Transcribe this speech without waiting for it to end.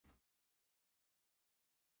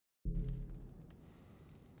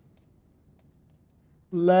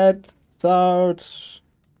Let's start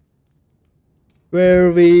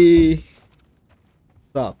where we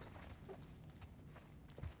stop.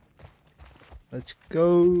 Let's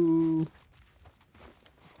go.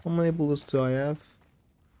 How many bullets do I have?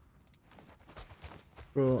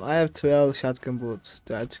 Bro, I have 12 shotgun bullets.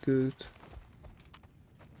 That's good.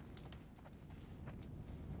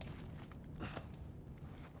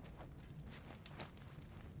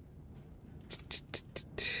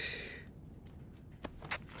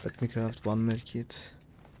 Let me craft one more kit.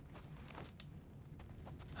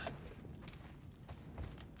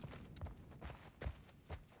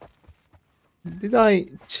 Did I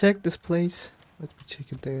check this place? Let me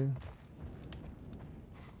check it there.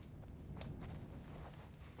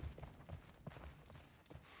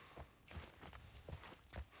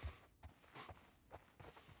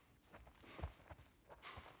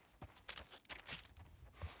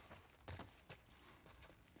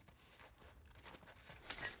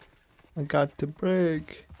 I got the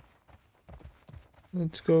break.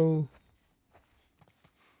 Let's go.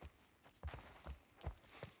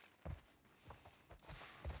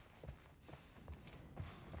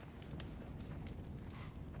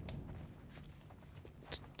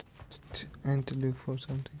 And to look for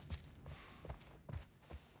something.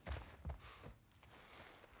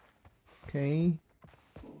 Okay.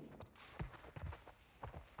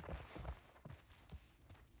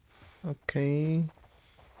 Okay.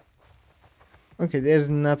 Okay, there's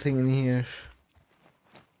nothing in here.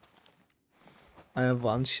 I have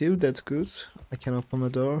one shield, that's good. I can open the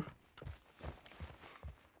door.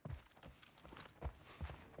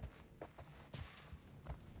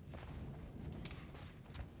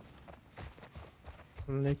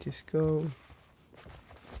 Let us go.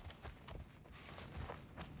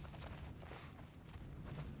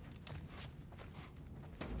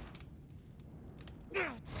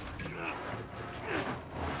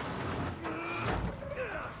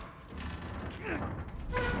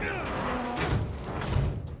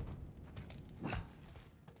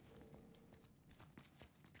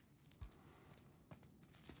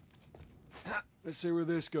 Let's see where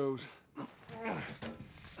this goes.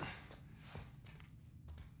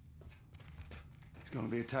 It's gonna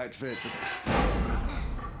be a tight fit, but...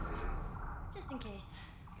 Just in case.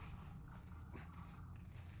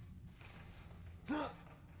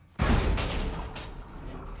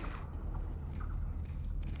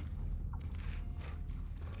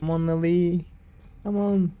 Come on, Nelly. Come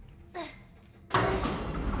on.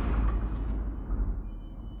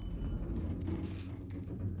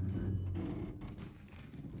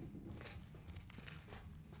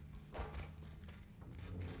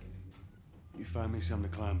 You find me something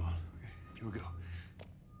to climb on. Here we go.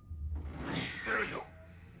 There we go.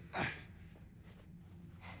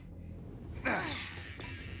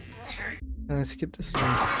 Can I skip this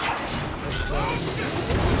one?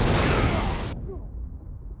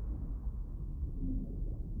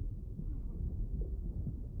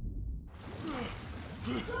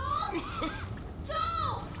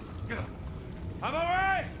 I'm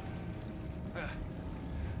alright!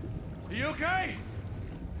 Are you okay?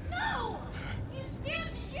 No! You scared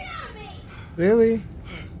the shit out of me! Really?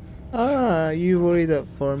 Ah, you worried up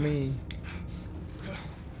for me.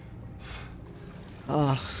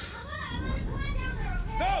 Ah, I wanna climb down there,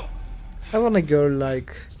 okay? No! I want a girl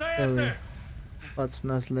like Stay up Ellie, there! but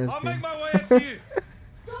not I'll make lesbian. my way up to you!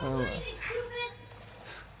 Don't do anything stupid!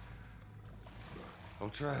 I'll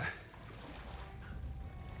try.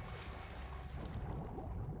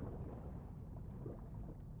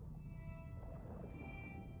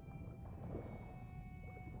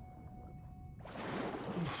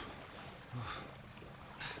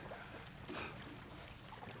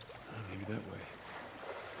 Maybe that way.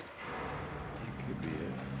 It could be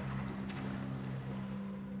it.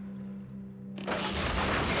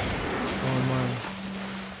 Oh man.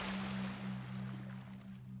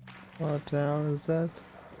 What the hell is that?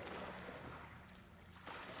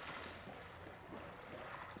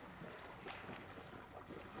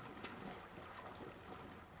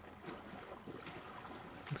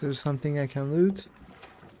 Is there something I can loot?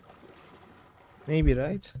 Maybe,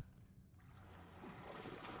 right?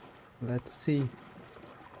 Let's see.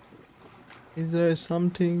 Is there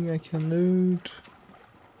something I can loot?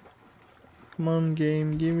 Come on,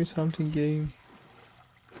 game, give me something, game.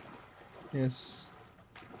 Yes.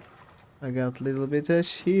 I got a little bit of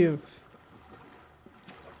shield.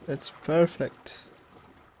 That's perfect.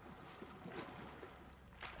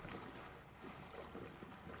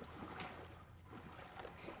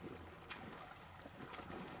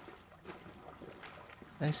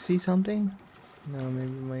 I see something? No,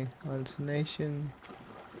 maybe my hallucination.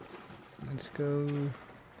 Let's go. I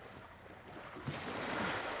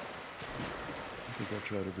think I'll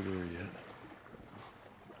try it over there yet.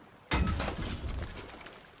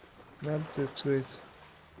 Not that's great.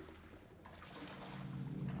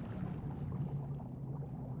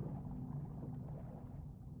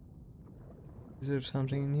 Is there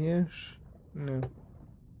something in here? No.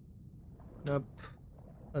 Nope.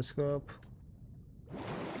 Let's go up.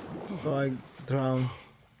 Oh, I drown.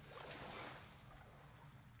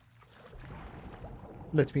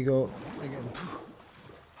 Let me go again.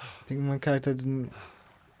 I think my character didn't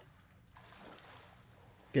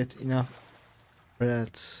get enough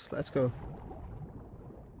breaths. Let's go.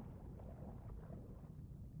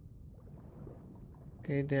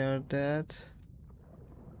 Okay, they are dead.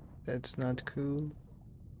 That's not cool.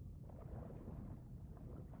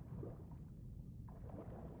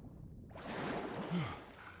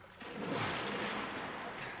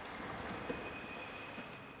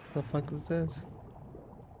 The fuck was that?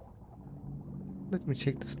 Let me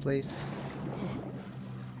check this place.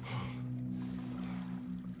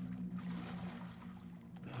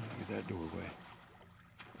 Look at that doorway.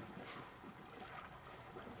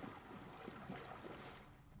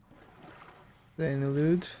 There any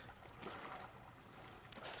loot?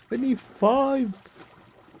 25!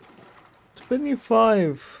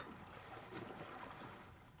 25!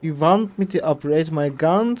 You want me to operate my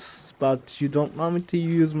guns, but you don't want me to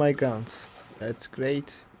use my guns. That's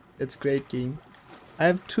great. That's great game. I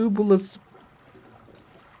have 2 bullets.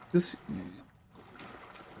 This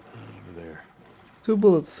Over there. 2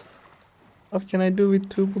 bullets. What can I do with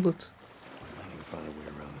 2 bullets? I need to find a way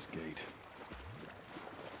around this gate.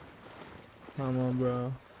 Come on,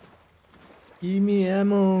 bro. Give me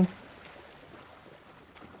ammo.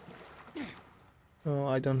 Oh,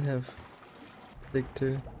 I don't have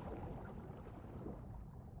Victor.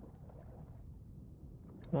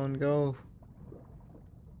 Come on, go.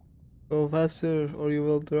 Go faster or you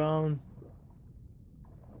will drown.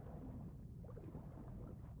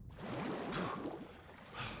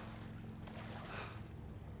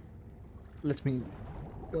 Let me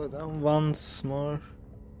go down once more.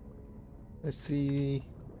 Let's see.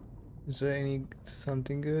 Is there any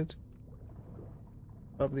something good?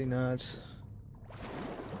 Probably not.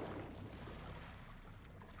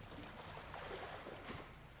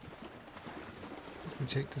 Let me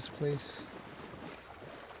check this place.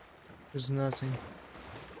 There's nothing.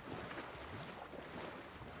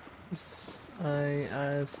 It's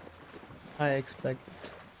as I expected.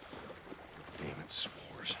 Damn it,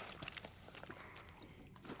 s'mores.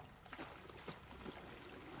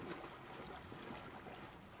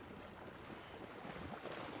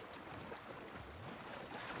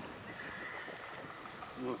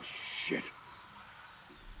 Oh, shit.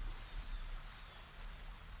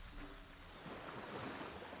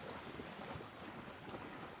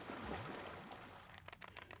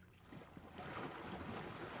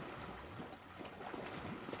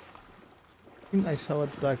 I think I saw a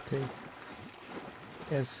duct tape.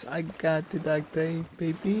 Yes, I got the duct tape,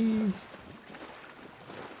 baby.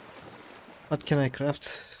 What can I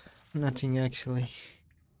craft? Nothing actually.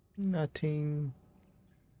 Nothing.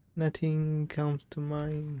 Nothing comes to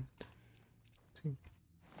mind. I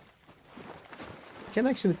can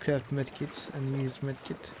actually craft medkits and use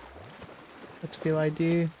medkit. What will I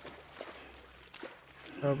do?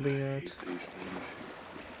 Probably not. These things.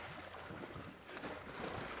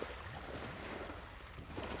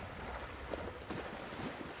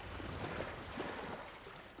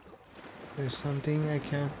 There's something I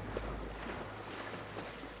can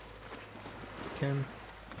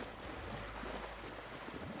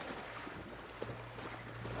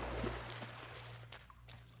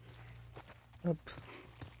up.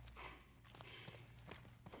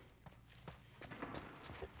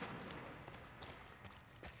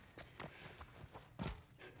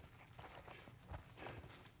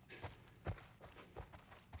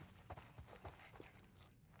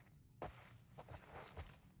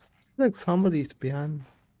 Like somebody's behind.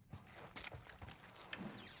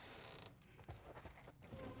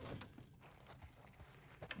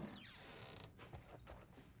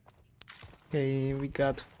 Okay, we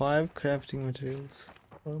got 5 crafting materials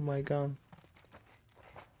for my gun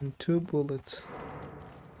and 2 bullets.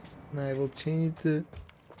 And I will change the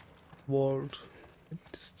world with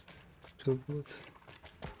just 2 bullets.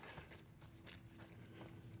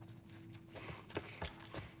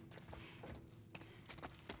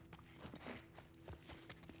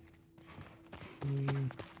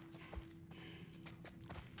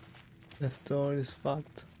 The door is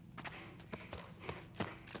fucked.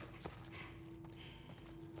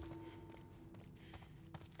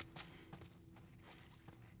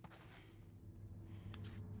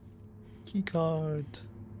 Key card.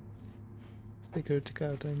 Security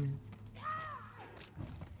card, I mean.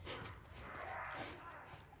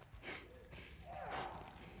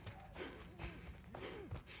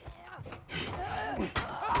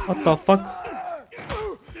 What the fuck?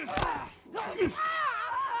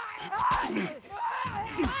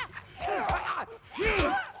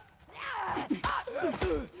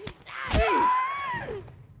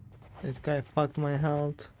 This guy fucked my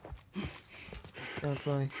health. That's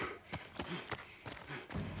why.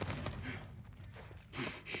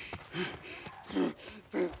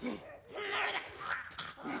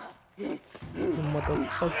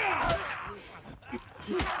 Motherfucker.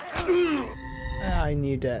 I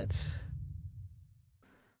knew that.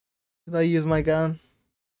 Did I use my gun?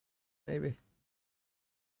 Maybe.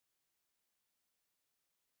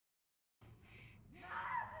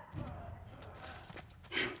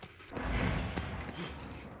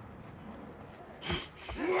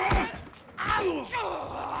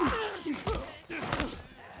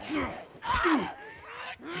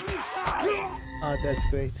 Ah, that's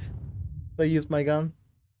great. Did I use my gun?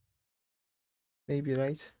 Maybe,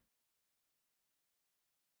 right?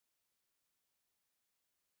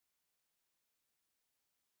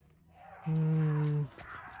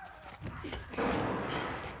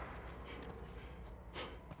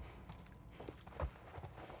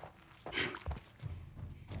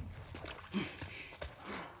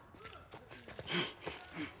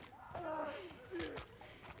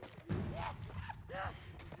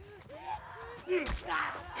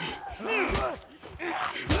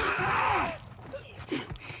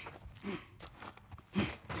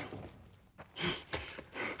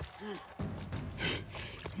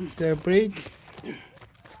 Is there a break?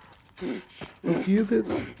 Don't use it.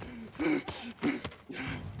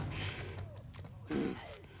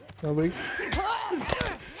 No break.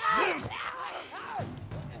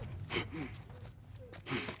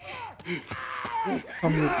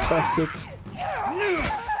 Come you bastard.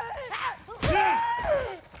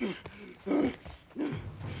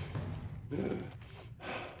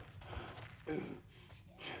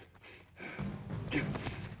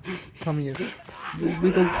 Come here, you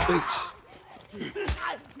little bitch.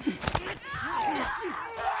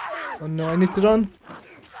 Oh no, I need to run.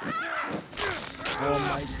 Oh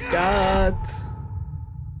my god.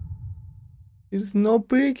 There's no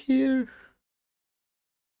break here.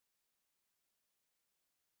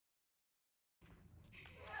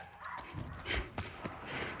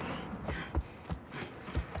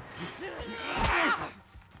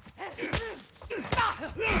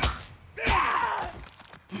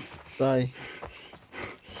 Die.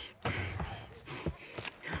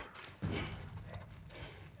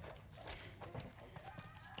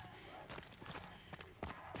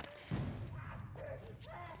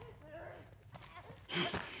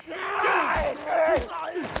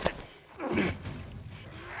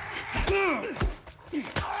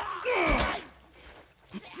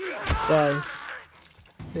 Die.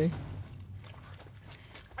 Okay.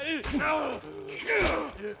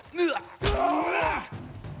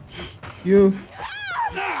 You.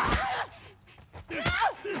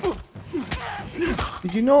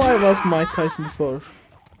 Did you know I was Mike Tyson before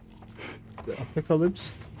the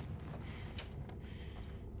apocalypse?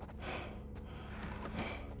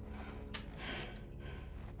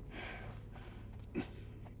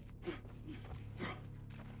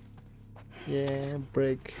 Yeah,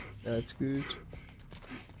 break. That's good.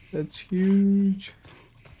 That's huge.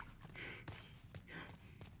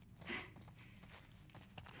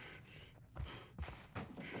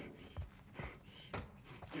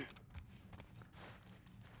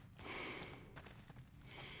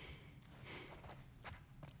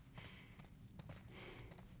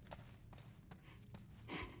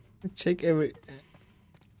 Check everywhere.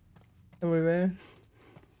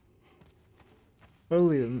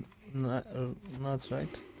 Probably not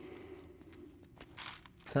right.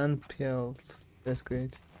 10 pills. That's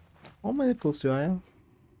great. How many pills do I have?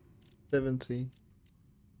 70.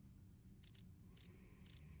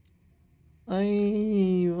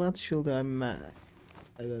 What should I max?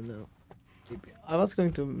 I don't know. Maybe. I was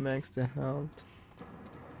going to max the health.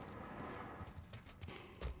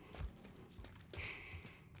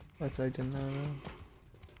 But I don't know.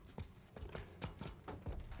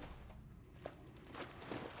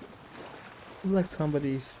 Like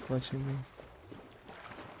somebody's watching me.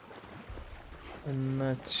 I'm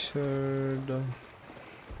not sure though.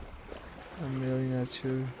 I'm really not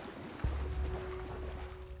sure.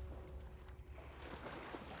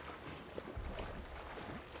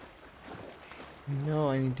 No,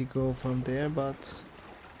 I need to go from there, but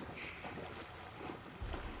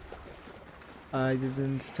I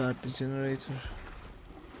didn't start the generator,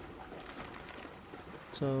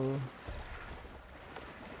 so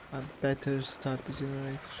I better start the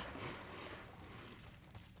generator.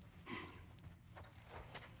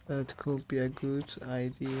 That could be a good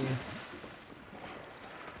idea.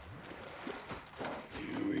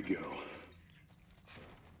 Here we go.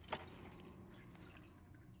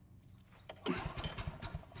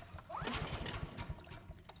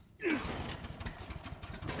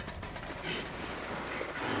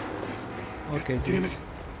 Okay, Damn dude. it.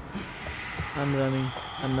 I'm running.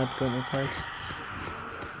 I'm not gonna fight.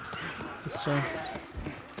 Let's try.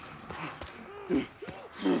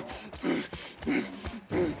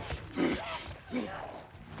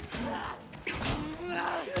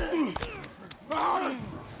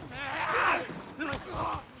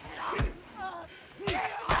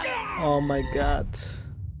 Oh my god.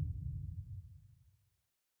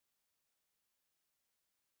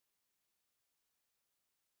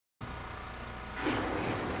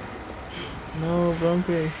 No, wrong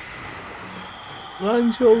way.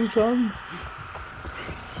 Run, Joel, run.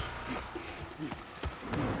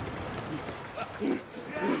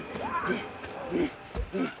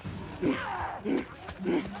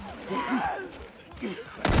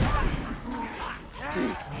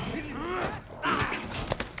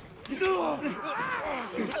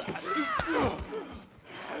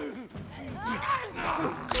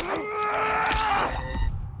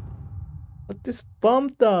 What this bomb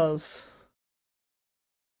does?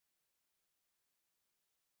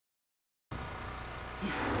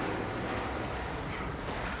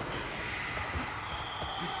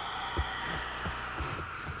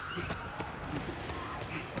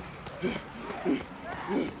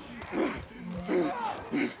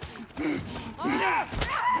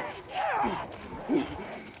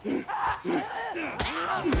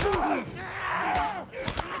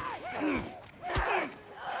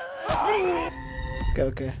 Okay,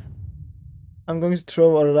 okay. I'm going to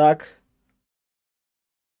throw a rock.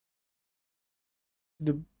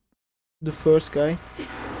 The first guy.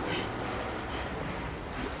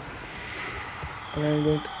 And I'm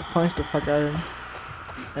going to punch the fuck out of him.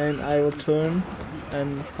 And I will turn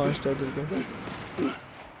and punch the other guy.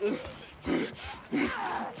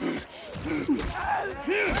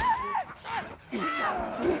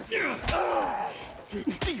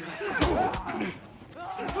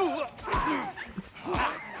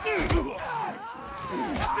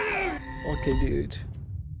 Okay, dude.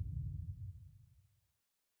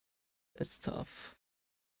 That's tough.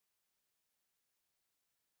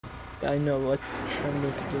 I know what I'm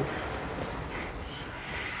going to do.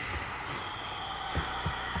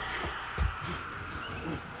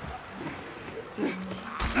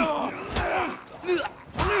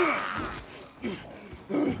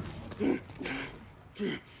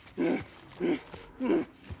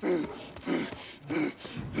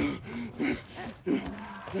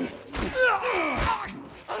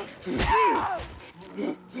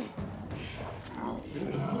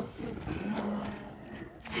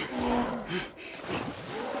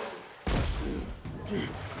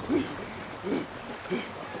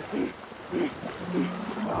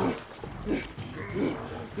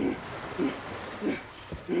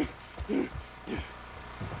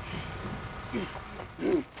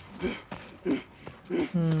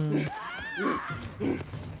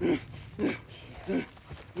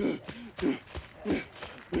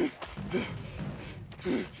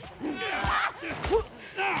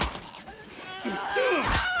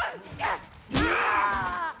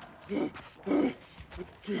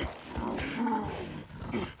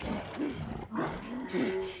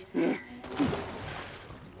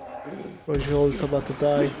 Joel is about to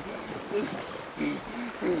die.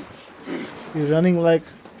 You're running like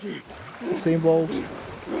Usain Bolt.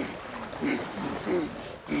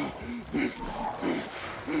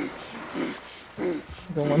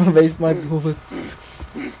 Don't wanna waste my bullet.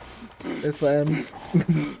 That's why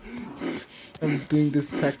I'm doing this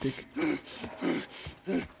tactic.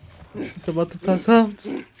 He's about to pass out.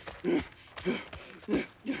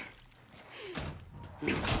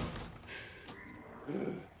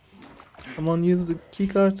 Come on, use the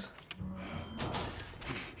keycard.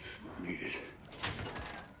 Need it.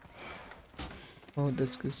 Oh,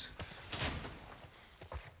 that's good.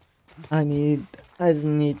 I need.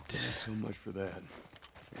 So much for that.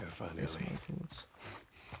 I gotta find Yes, Ellie. my bullets.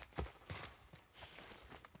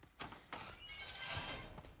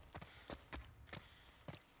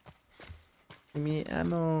 Give me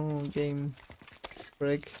ammo, game.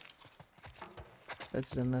 Break.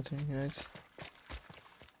 Better than nothing, right?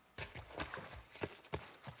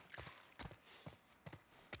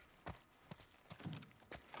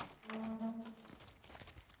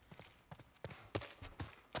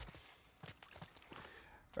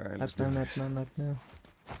 Alright, Not now, not now, not now.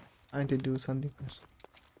 I need to do something first.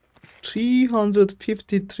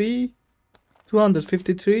 353?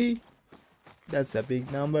 253? That's a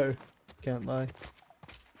big number. Can't lie.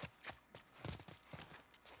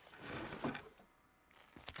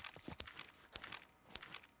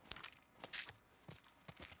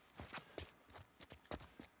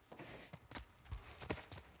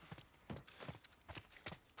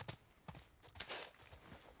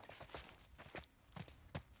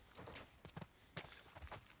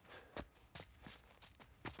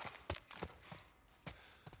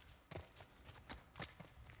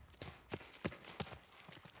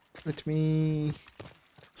 Let me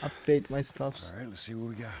upgrade my stuffs. Alright, let's see what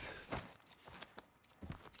we got.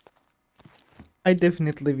 I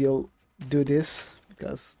definitely will do this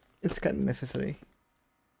because it's kind of necessary.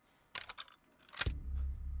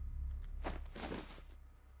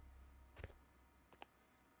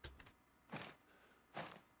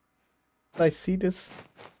 I see this.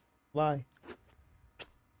 Why?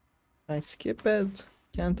 Can I skip it?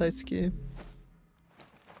 Can't I skip?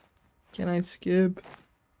 Can I skip?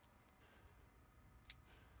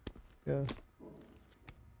 Go.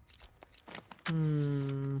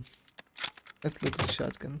 Let's look at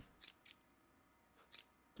shotgun.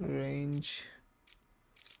 Range.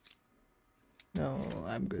 No,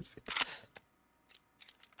 I'm good with this.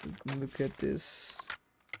 Look at this.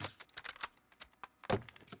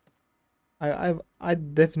 I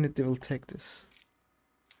definitely will take this.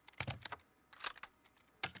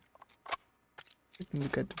 Let me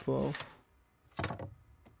look at the bow.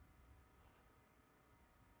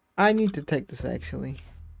 I need to take this actually.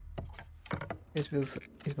 It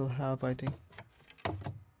will help, I think.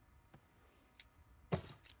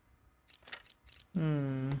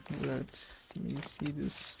 Let's me see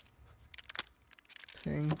this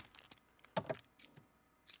thing.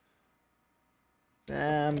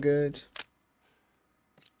 I'm good.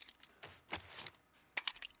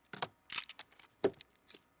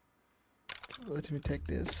 Let me take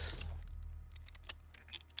this.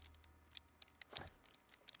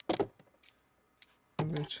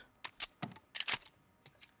 I'm good.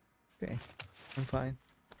 Okay, I'm fine.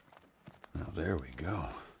 Now there we go.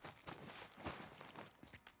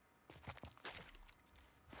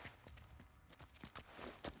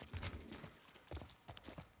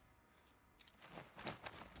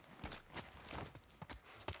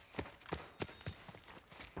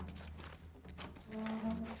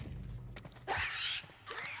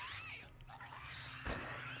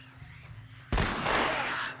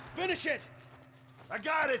 Finish it! I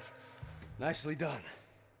got it! Nicely done.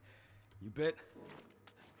 You bit?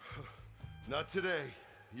 Not today.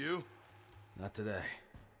 You? Not today.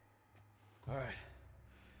 All right.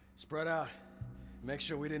 Spread out. Make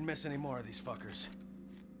sure we didn't miss any more of these fuckers.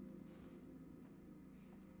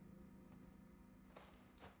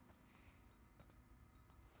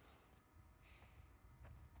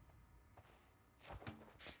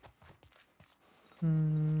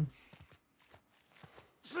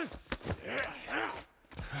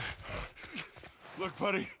 Look,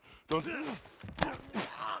 buddy. Don't...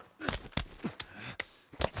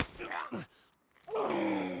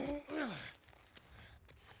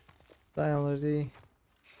 Die already.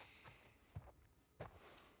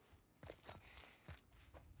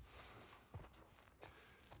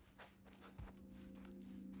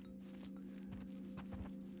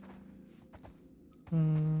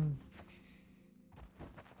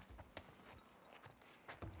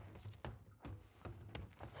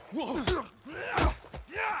 Whoa!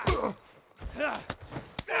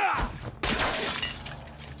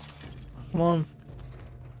 Come on.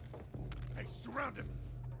 Hey, surround him.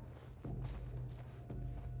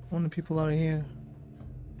 How many people are here?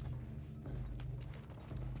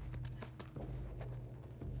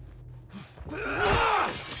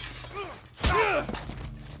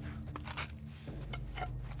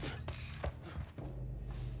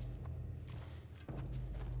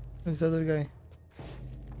 Where's the other guy?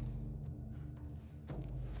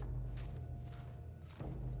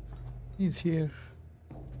 He's here.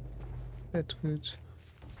 That's good.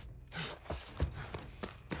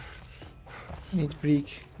 Need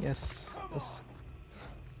brick. Yes. Yes.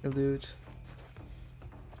 I'll do it.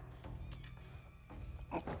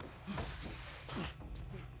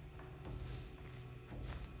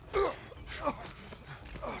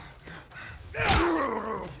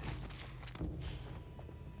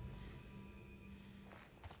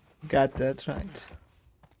 Got that right.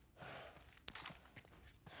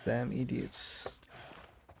 Damn idiots.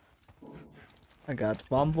 I got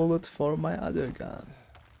one bullet for my other gun.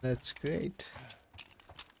 That's great.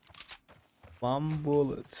 One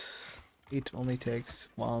bullet. it only takes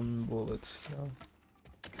 1 bullet. No.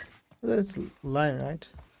 That's line, right?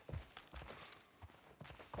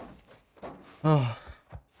 Oh.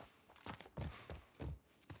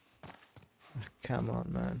 Come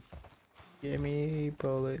on, man. Give me a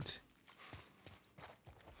bullet.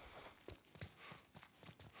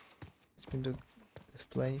 Let's been to this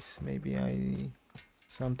place. Maybe I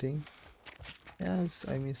something. Yes,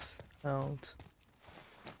 I miss out.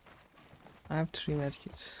 I have 3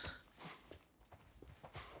 medkits.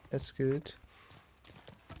 That's good.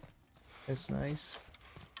 That's nice.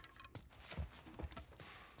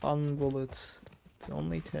 1 bullet. It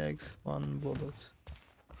only takes 1 bullet.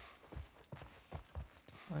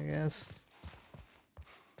 I guess.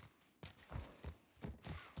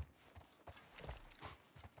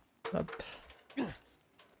 Up.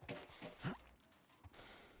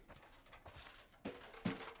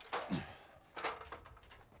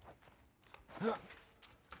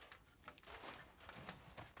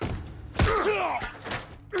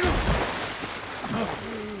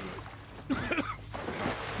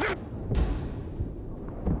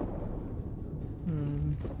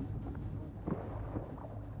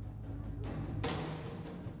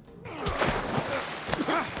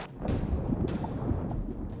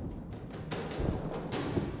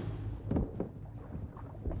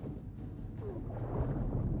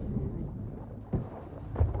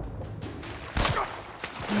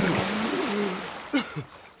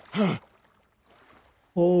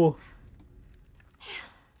 Oh,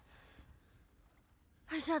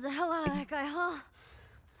 I shot the hell out of that guy, huh?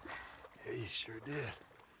 Yeah, you sure did.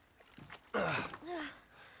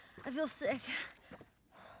 I feel sick.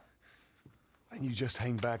 And you just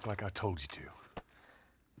hang back like I told you to.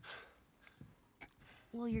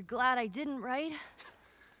 Well, you're glad I didn't, right?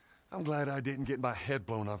 I'm glad I didn't get my head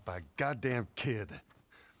blown off by a goddamn kid.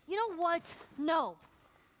 You know what? No.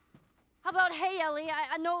 How about, hey, Ellie,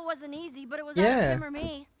 I know it wasn't easy, but it was Yeah. either him or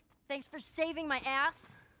me. Thanks for saving my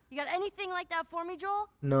ass. You got anything like that for me, Joel?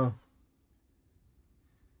 no.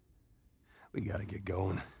 We gotta get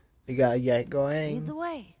going. You gotta get Lead going. the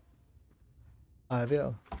way. I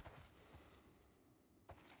will.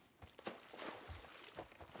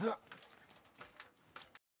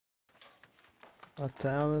 What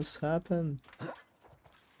the hell has happened?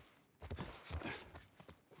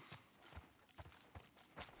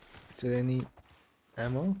 Is there any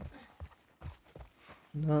ammo?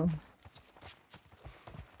 No.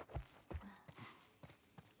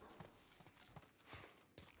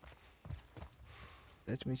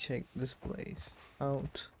 Let me check this place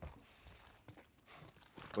out.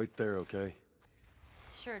 Wait there, okay?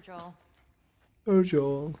 Sure, Joel. Oh,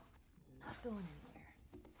 Joel. Not going anywhere.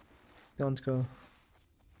 Don't go.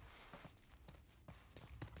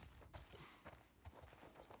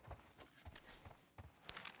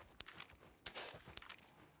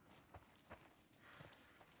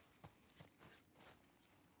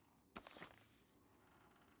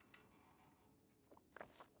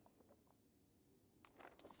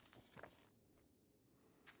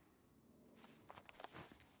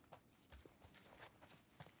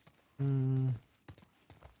 Hmm.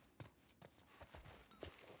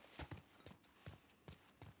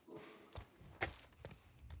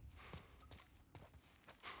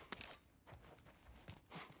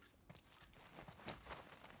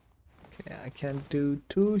 Okay, I can do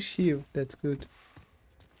 2 shield. That's good.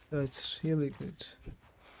 That's really good.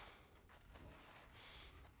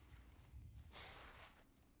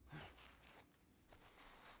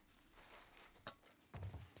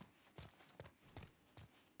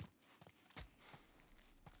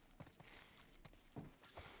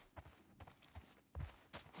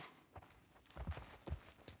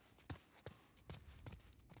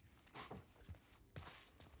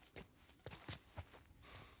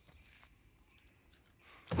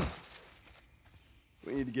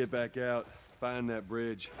 We need to get back out, find that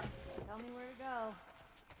bridge. Tell me where to go.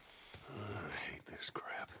 I hate this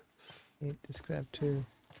crap. Need this crap too.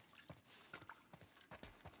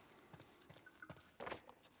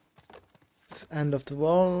 It's end of the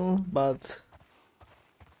wall, but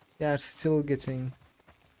they are still getting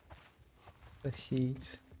the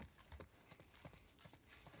heat.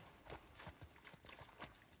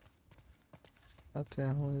 What the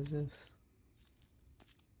hell is this?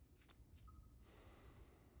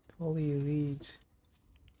 Holy read.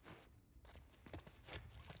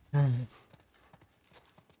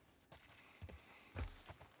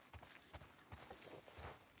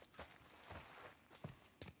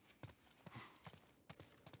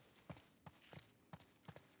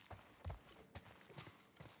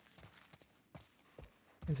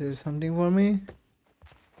 Is there something for me?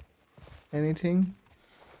 Anything?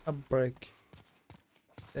 A brick.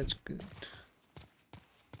 That's good.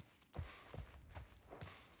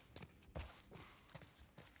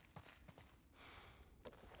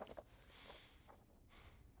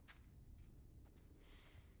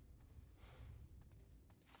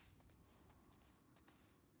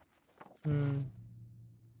 Hmm.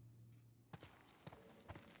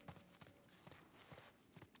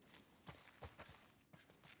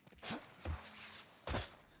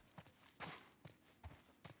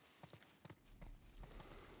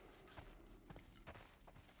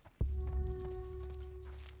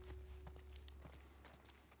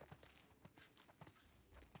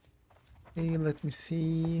 Hey, let me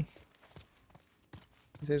see.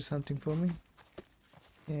 Is there something for me?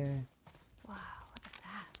 Yeah. Wow, look at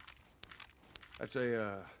that. That's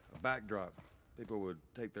a backdrop. People would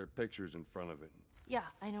take their pictures in front of it. Yeah,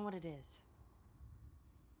 I know what it is.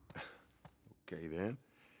 Okay, then.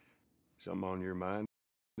 Something on your mind,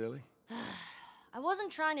 Dilly? I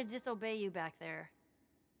wasn't trying to disobey you back there.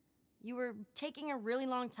 You were taking a really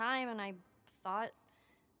long time, and I thought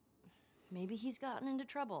maybe he's gotten into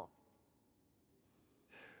trouble.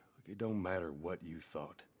 Look, it don't matter what you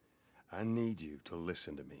thought. I need you to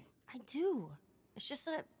listen to me. I do. It's just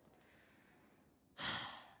that...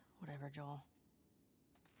 Whatever, Joel.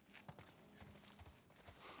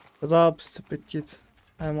 Shut up, stupid kid.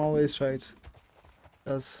 I'm always right.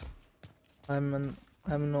 Cause I'm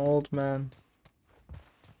an old man.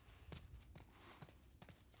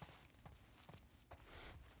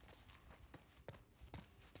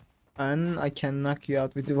 And I can knock you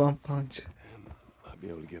out with the one punch. I'll be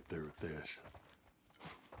able to get there with this.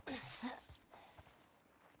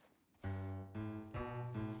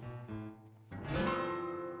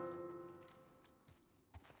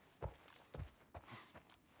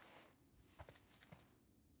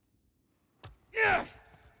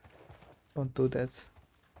 Don't do that.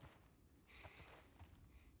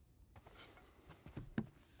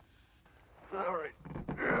 All right.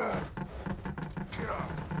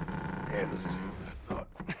 Damn, this is easier than I thought.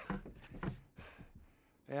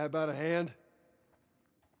 Hey, how about a hand?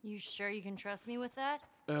 You sure you can trust me with that?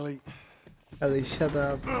 Ellie. Ellie, shut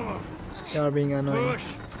up. You are being annoying.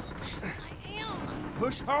 Push! I am.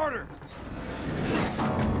 Push harder!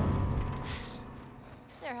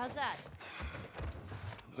 There, how's that?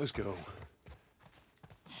 Let's go.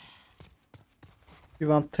 You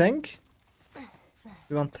want tank?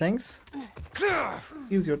 You want tanks?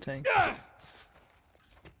 Use your tank.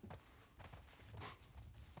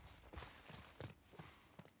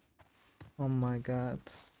 Oh my god.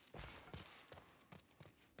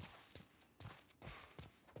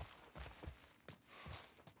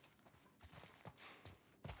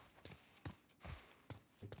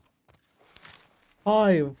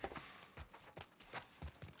 Five.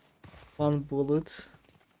 One bullet.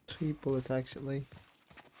 3 bullets actually.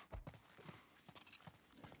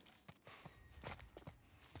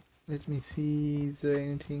 Let me see, is there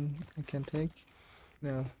anything I can take?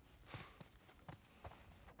 No.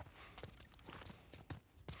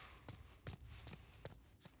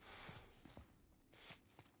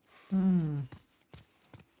 Hmm.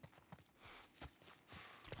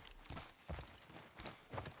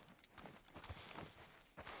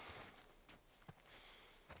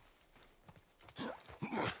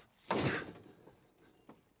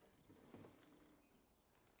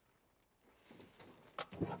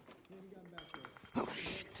 Oh,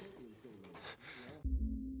 shit.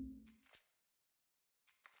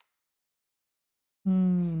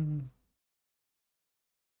 Hmm.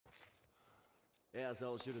 Yeah, that's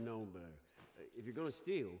all I should have known better. If you're gonna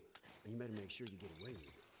steal, you better make sure you get away with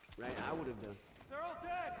it. Right? I would have done. They're all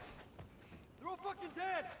dead! They're all fucking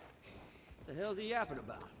dead! The hell's he yapping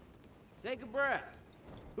about? Take a breath.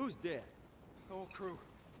 Who's dead? The whole crew.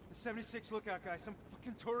 The 76 lookout guy, some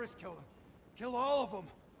fucking tourist killed him. Kill all of them.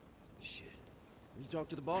 Shit. You talk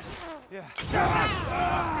to the boss? Yeah.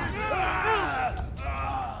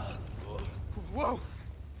 Whoa!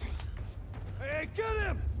 Hey, get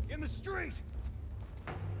him! In the street!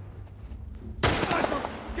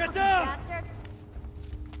 Get down!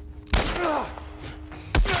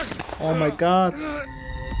 Oh my god.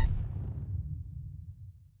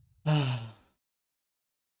 Yeah,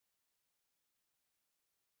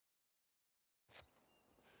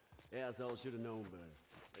 that's all I should have known better.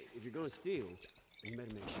 If you're gonna steal, you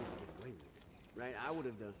better make sure you get away with it. Right? I would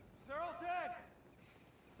have done. They're all dead!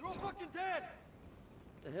 They're all fucking dead!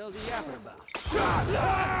 The hell's he yapping about?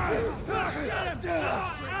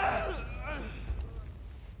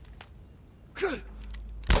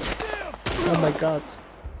 Oh my god.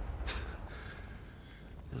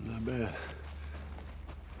 Not bad.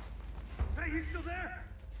 Hey, you still there?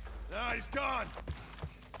 Ah, he's gone.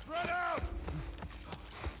 Spread out.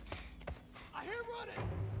 I hear running.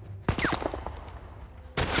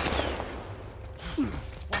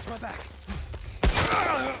 Watch my back.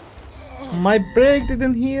 My brake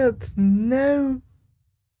didn't hit. No.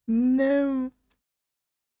 No.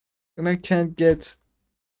 And I can't get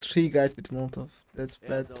 3 guys with Molotov. That's Yeah,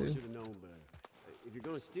 bad that's all I too. should have known better. If you're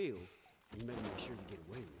gonna steal, you better make sure you get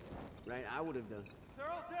away with it. Right? I would have done. They're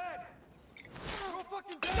all dead. They're all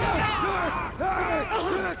fucking dead.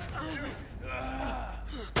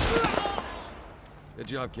 Good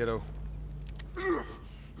job, kiddo.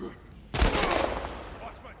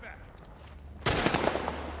 Watch my back.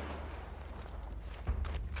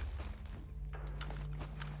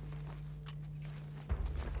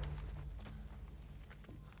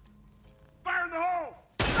 Fire in the hole.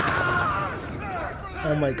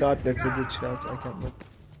 Oh my god, that's a good shot. I can't look.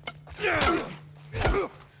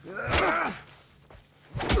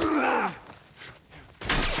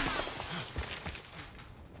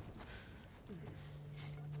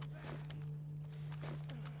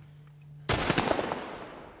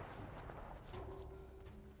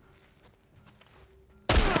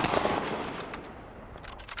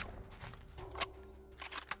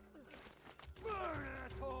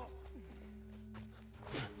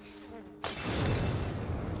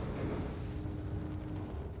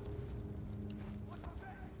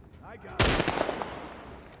 I got it.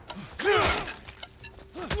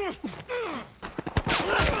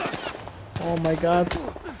 Oh my god.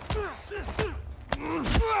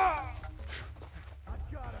 I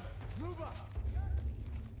got him. Move up.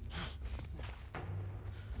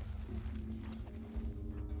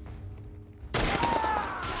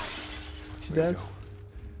 See Way to that? go.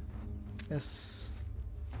 Yes.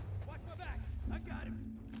 Watch my back. I got him.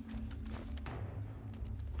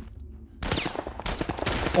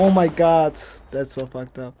 Oh my god. That's so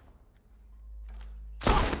fucked up.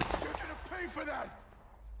 You're gonna pay for that.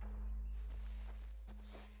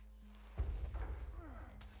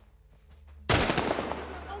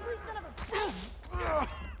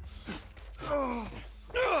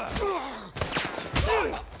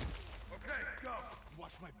 Okay, go.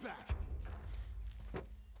 Watch my back.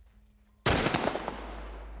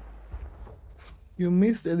 You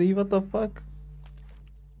missed Ellie, what the fuck?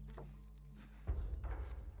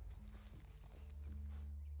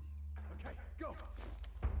 Okay, go.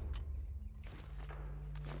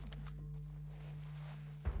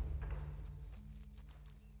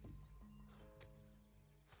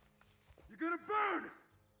 You're gonna burn.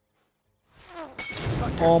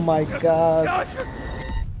 Oh my god.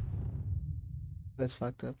 That's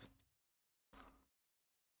fucked up.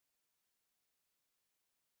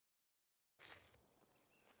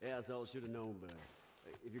 Yeah, that's all I should have known better.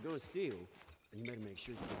 If you're gonna steal, you better make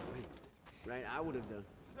sure you get away with it. Right? I would have done.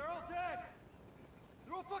 They're all dead.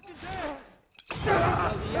 They're all fucking dead.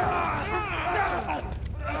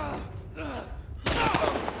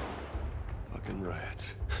 Fucking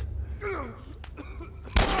rats. Pay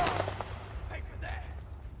for that.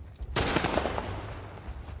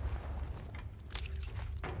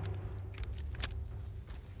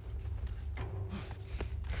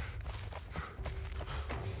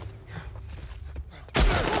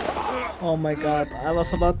 Oh my god, I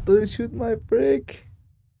was about to shoot my brick.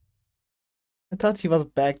 I thought he was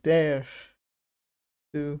back there.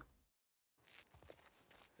 Too.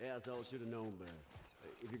 Yeah, that's all I should have known better.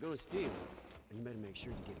 If you're gonna steal, you better make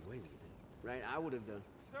sure you get away with it. Right? I would have done.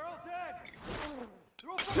 They're all dead.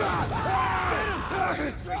 They're all fucking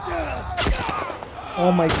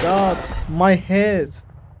Oh my god, my head.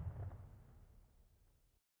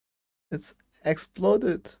 It's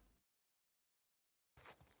exploded.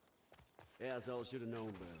 Yeah, that's all I should have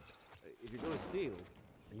known better. If you're gonna steal,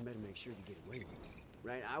 you better make sure you get away with it.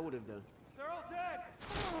 Right? I would have done. They're all dead.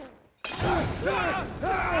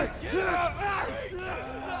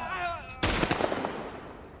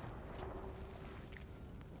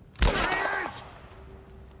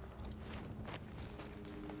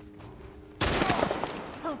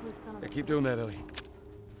 Yeah, keep doing that, Ellie.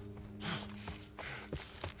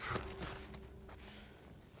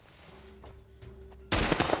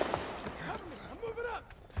 I'm moving up.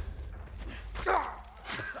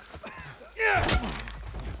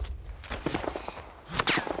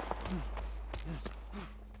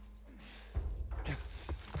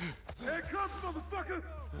 Here it comes, motherfucker.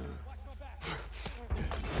 Watch my back.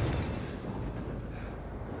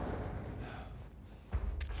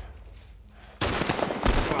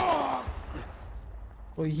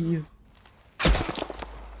 Oh, he's.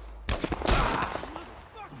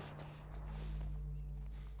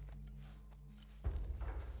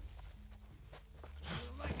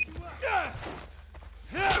 Light you up.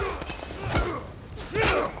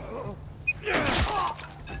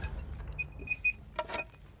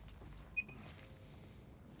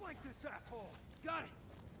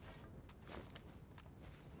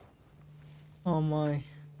 Oh my.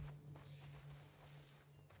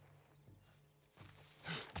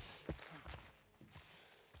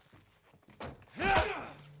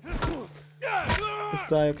 Let's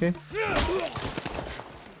die, okay?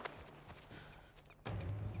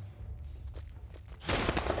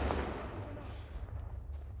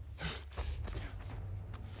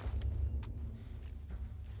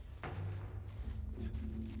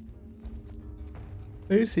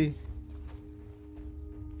 Where is he?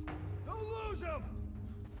 Don't lose him!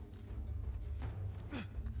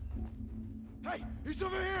 Hey, he's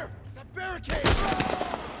over here! That barricade!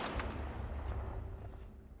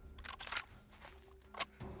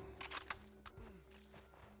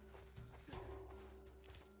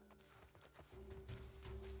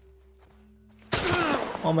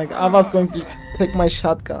 Oh my god, I was going to take my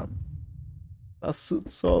shotgun. That's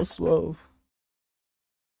so slow.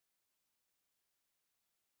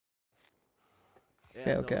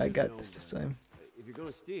 Yeah, Okay, so I shoot got your this own time. gun. If you're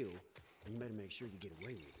gonna steal, you better make sure you get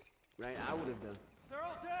away with it. Right? I would have done. They're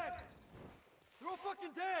all dead! They're all fucking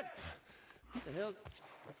dead! What the hell?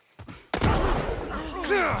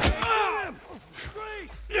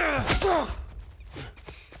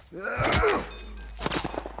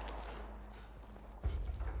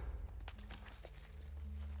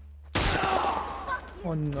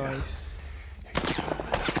 Oh, nice.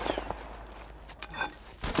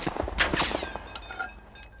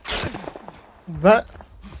 What?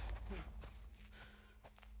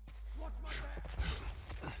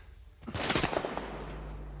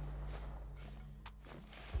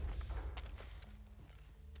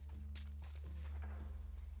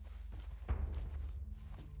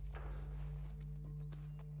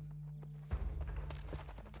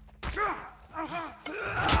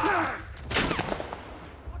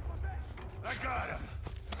 I got him!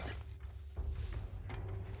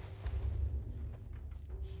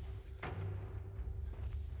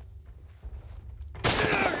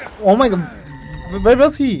 Oh my god. Where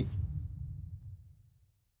was he?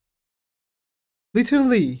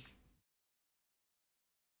 Literally.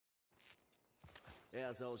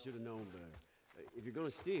 Yeah, so I should have known better. If you're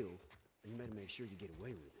gonna steal, you better make sure you get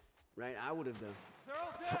away with it. Right? I would have done. They're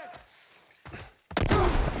all dead!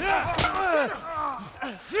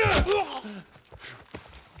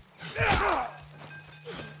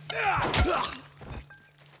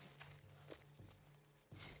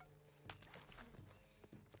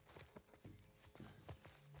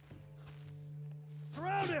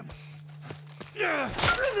 Surround him!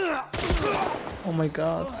 Oh my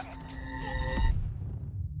god.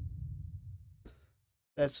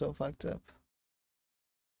 That's so fucked up.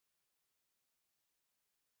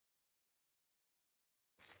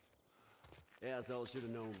 Yeah, so I should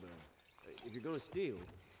have known better. If you're gonna steal,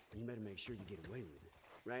 you better make sure you get away with it.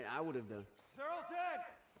 Right? I would have done. They're all dead!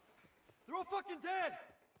 They're all fucking dead!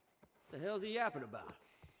 What the hell's he yapping about?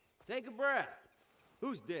 Take a breath.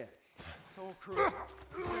 Who's dead? Whole crew.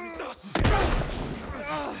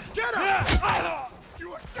 Get him!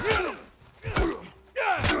 You are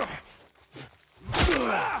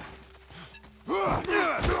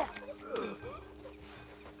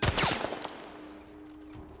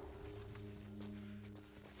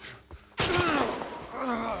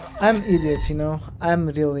I'm idiot, you know. I'm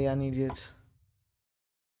really an idiot.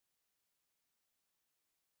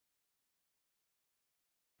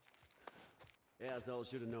 Yeah, so I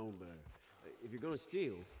should have known better. If you're gonna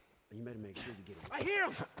steal, you better make sure you get away. I hear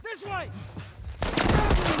him! This way!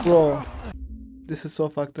 Bro, this is so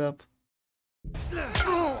fucked up. I'm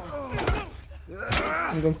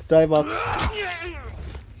going to die, but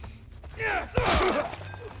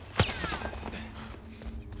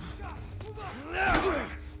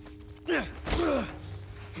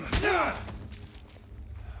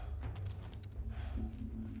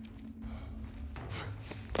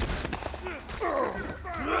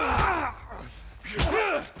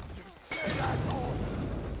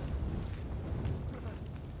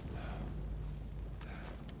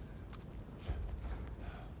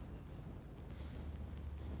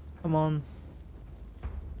come on.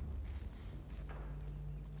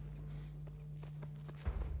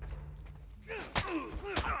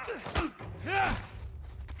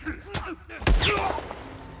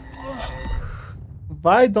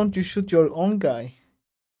 Why don't you shoot your own guy?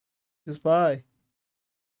 Just why?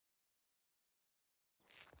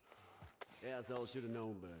 Yeah, so I should have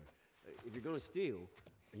known better. If you're gonna steal,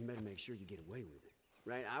 you better make sure you get away with it.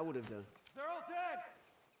 Right? I would have done. They're all dead!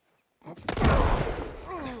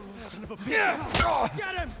 Son of a bitch!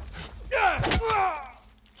 Get him!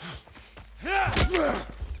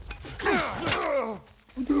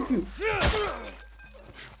 What do you do?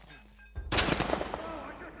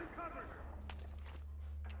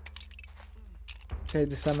 Okay,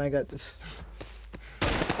 this time I got this.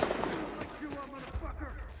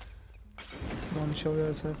 Come on, show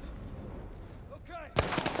yourself.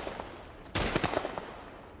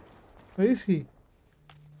 Where is he?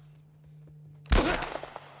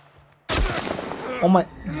 Oh my...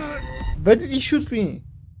 Where did he shoot me?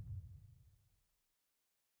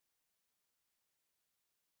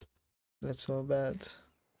 That's so bad.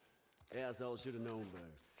 Asshole should have known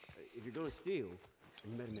better. If you're gonna steal,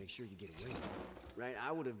 you better make sure you get away with it. Right?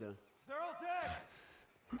 I would have done. They're all dead!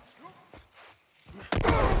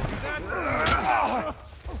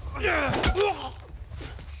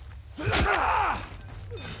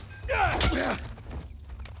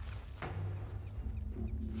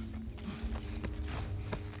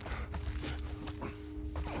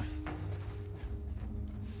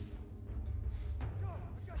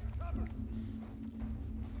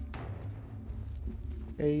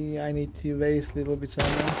 Okay, I need to waste a little bit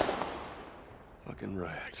ammo. Fucking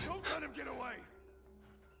rats. Don't let him get away!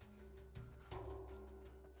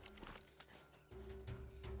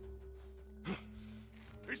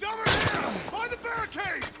 He's over here! By the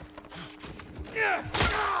barricade! Yeah!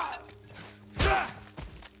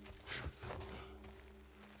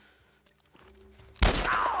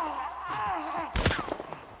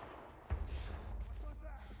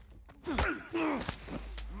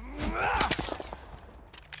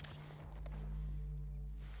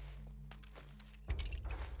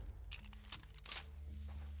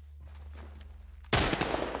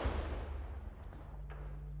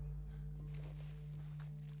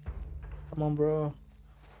 Come on, bro.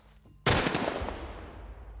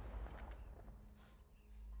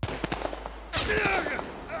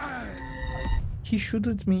 He shot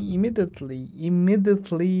at me immediately.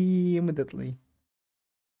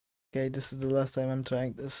 Okay, this is the last time I'm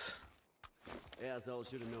trying this. Asshole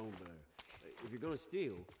should have known better. If you're gonna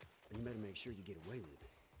steal, you better make sure you get away with it.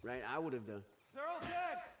 Right? I would have done. They're all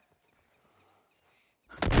dead!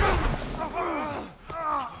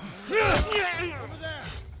 Over there!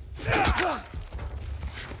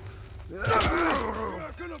 You're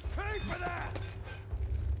gonna pay for that!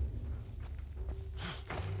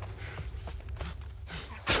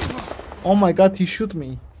 Oh my god, he shoot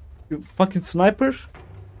me. You fucking sniper.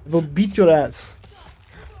 I will beat your ass.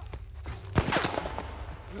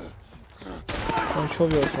 Don't show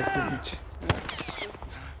yourself, you bitch.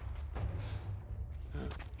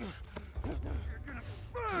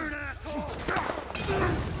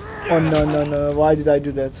 Oh no, why did I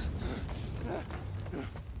do that?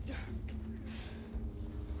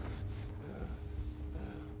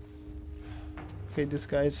 Okay, these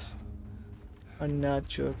guys are not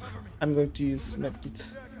joke. I'm going to use medkit.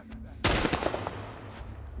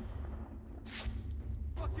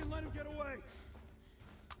 Fucking let him get away!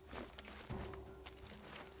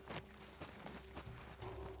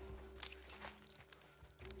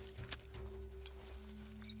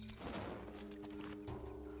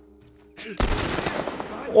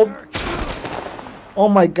 Oh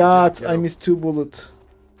my god, I missed 2 bullets.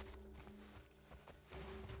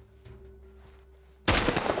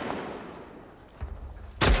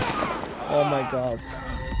 Oh my god.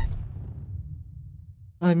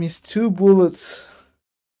 I missed 2 bullets.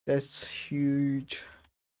 That's huge.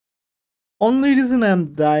 Only reason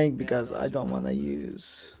I'm dying because I don't want to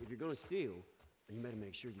use. If you're gonna steal, you better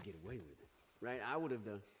make sure you get away with it. Right? I would have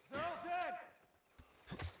done. They're all dead!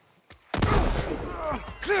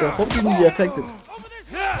 So hope you didn't be affected. Over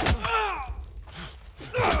this way!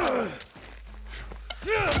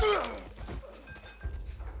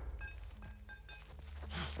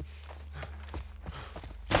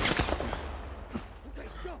 Okay,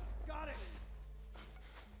 go! Got it!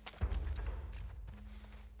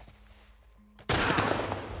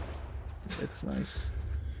 That's nice.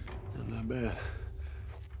 Not bad.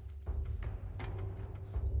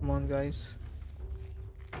 Come on, guys.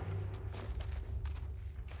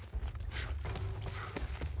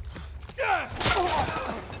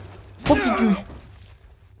 How did you?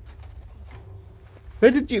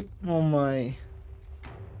 Where did you? Oh my.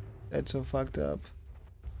 That's so fucked up.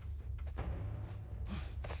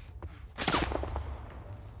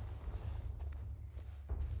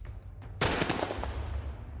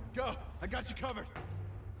 Go! I got you covered!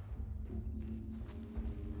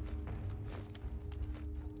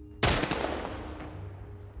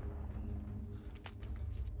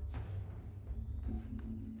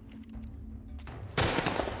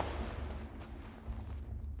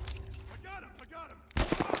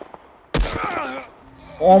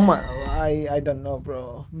 Oh my, I don't know,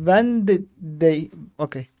 bro. When did they?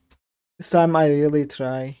 Okay, this time I really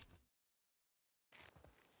try.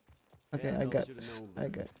 Okay, I got this. I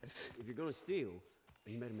got this. If you're gonna steal,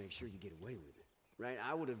 and you better make sure you get away with it. Right?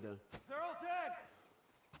 I would have done. They're all dead!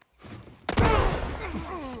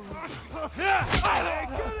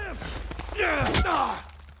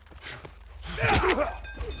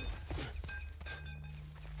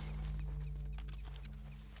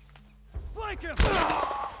 Flank him!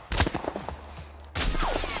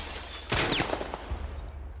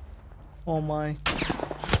 Oh my.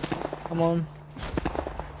 Come on.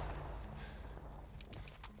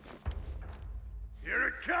 Here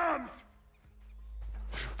it comes!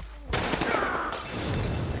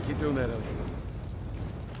 Keep doing that, Ellie.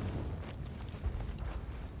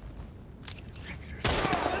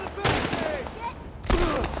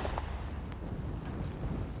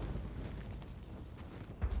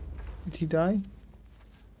 Did he die?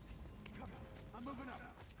 I'm moving up.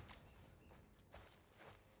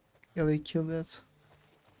 Yeah, they killed that.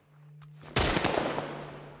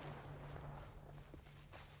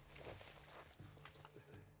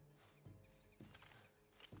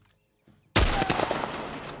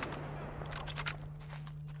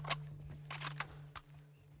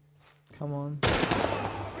 Come on.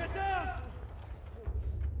 Get down!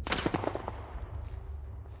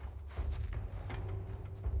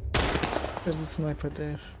 There's a sniper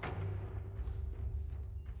there.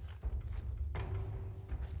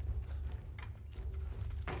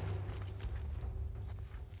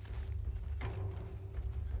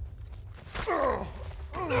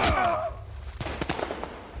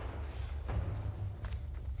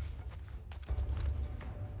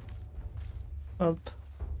 Help.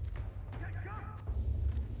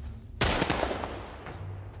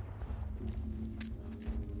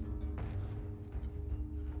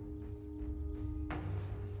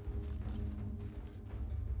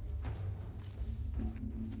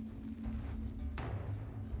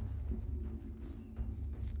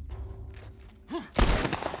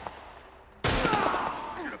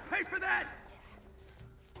 Pay for that!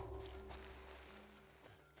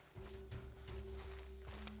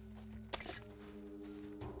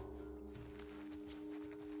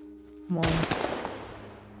 Come on.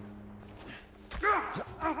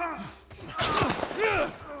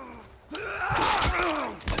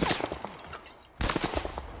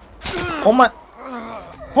 Oh my!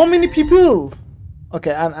 How many people?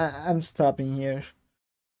 Okay, I'm stopping here.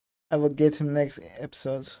 I will get in the next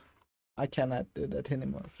episode. I cannot do that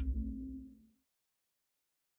anymore.